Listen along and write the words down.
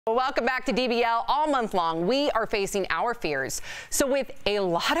Welcome back to DBL. All month long, we are facing our fears. So with a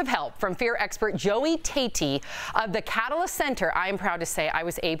lot of help from fear expert Joey Tatey of the Catalyst Center, I am proud to say I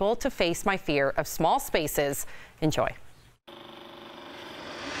was able to face my fear of small spaces. Enjoy.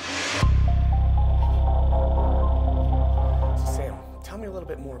 Sam, tell me a little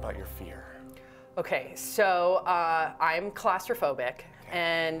bit more about your fear. Okay, so I'm claustrophobic,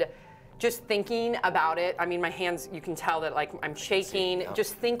 and just thinking about it, I mean, my hands, you can tell that like I'm shaking.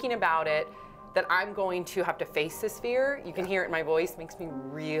 Just thinking about it, that I'm going to have to face this fear. You can hear it in my voice, makes me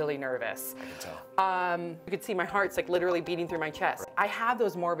really nervous. I can tell. You could see my heart's like literally beating through my chest. I have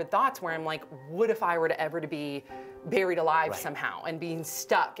those morbid thoughts where I'm like, what if I were to ever to be buried alive somehow and being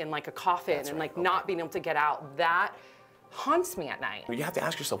stuck in like a coffin and like not being able to get out? That haunts me at night. You have to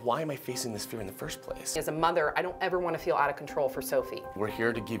ask yourself, why am I facing this fear in the first place? As a mother, I don't ever want to feel out of control for Sophie. We're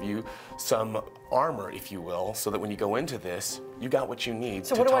here to give you some armor, if you will, so that when you go into this, you got what you need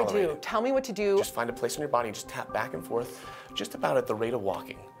to tolerate. So what do I do? Tell me what to do. Just find a place in your body and just tap back and forth, just about at the rate of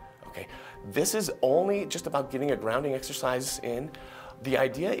walking, okay? This is only just about getting a grounding exercise in. The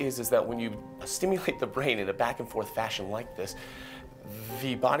idea is that when you stimulate the brain in a back and forth fashion like this,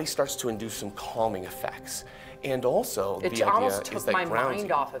 the body starts to induce some calming effects. And also, the idea almost is took that my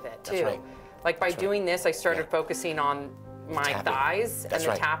mind off of it, too. That's right. Like by doing this, I started focusing on my thighs and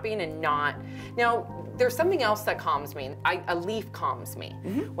the tapping and not. Now, there's something else that calms me. A leaf calms me.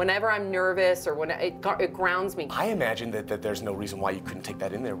 Whenever I'm nervous or when it grounds me. I imagine that there's no reason why you couldn't take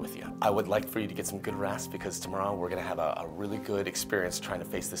that in there with you. I would like for you to get some good rest because tomorrow we're going to have a really good experience trying to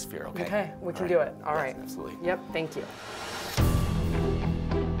face this fear, okay? Okay, we can do it. All right. Absolutely. Yep, thank you.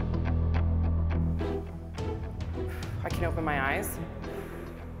 I can open my eyes.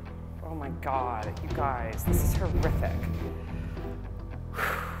 Oh my God, you guys, this is horrific.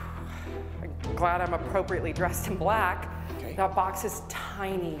 I'm glad I'm appropriately dressed in black. Okay. That box is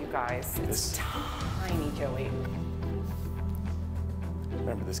tiny, you guys. It's tiny, Joey.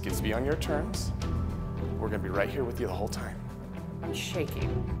 Remember, this gets to be on your terms. We're gonna be right here with you the whole time. I'm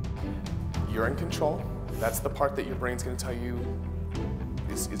shaking. You're in control. That's the part that your brain's gonna tell you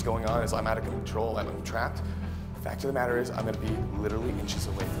is going on, is I'm out of control, I'm trapped. Fact of the matter is, I'm gonna be literally inches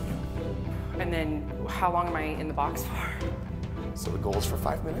away from you. And then, how long am I in the box for? So the goal is for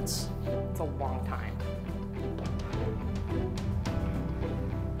 5 minutes. It's a long time.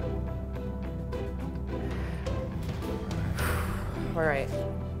 All right,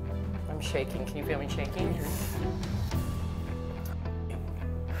 I'm shaking. Can you feel me shaking?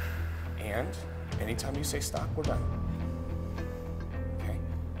 And anytime you say stop, we're done. Okay?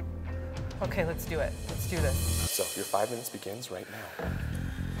 Okay, let's do it. Let's do this. So your 5 minutes begins right now.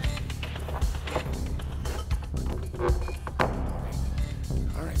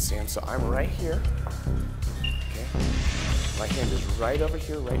 All right, Sam, so I'm right here. Okay? My hand is right over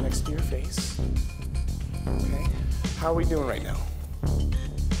here, right next to your face. Okay? How are we doing right now?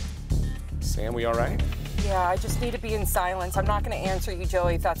 Sam, we all right? Yeah, I just need to be in silence. I'm not going to answer you,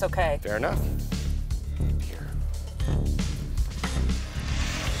 Joey, if that's okay. Fair enough. Here.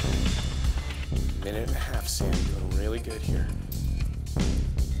 Minute and a half, Sam. Doing really good here.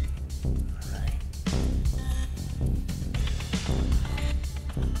 All right.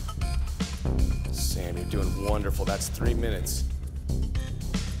 Sam, you're doing wonderful. That's 3 minutes.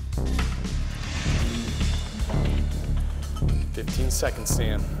 15 seconds,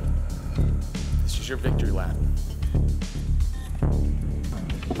 Sam. This is your victory lap.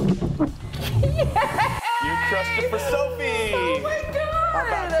 Yes! You crushed it for Sophie! Oh my God! How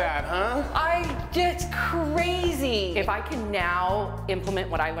about that, huh? It's crazy. If I can now implement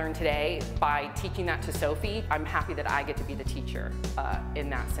what I learned today by teaching that to Sophie, I'm happy that I get to be the teacher in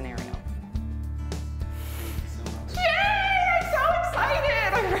that scenario. Yay! I'm so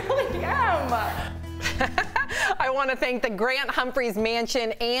excited! I really am. I want to thank the Grant Humphreys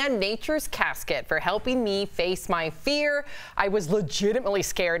Mansion and Nature's Casket for helping me face my fear. I was legitimately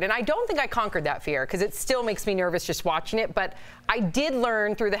scared, and I don't think I conquered that fear because it still makes me nervous just watching it, but I did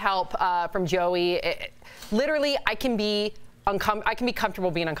learn through the help from Joey. Literally, I can be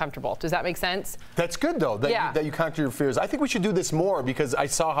comfortable being uncomfortable. Does that make sense? That's good, though, that you conquer your fears. I think we should do this more because I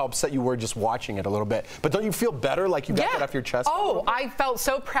saw how upset you were just watching it a little bit. But don't you feel better, like you got that off your chest? Oh, I felt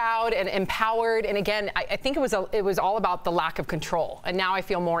so proud and empowered. And again, I think it was all about the lack of control. And now I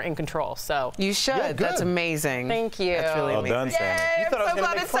feel more in control. So you should. Yeah, that's amazing. Thank you. That's really amazing. Well done, Sam. Yay, I'm so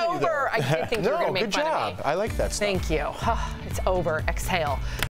glad it's over. I didn't think you were going to make fun of me. I like that stuff. Thank you. It's over. Exhale.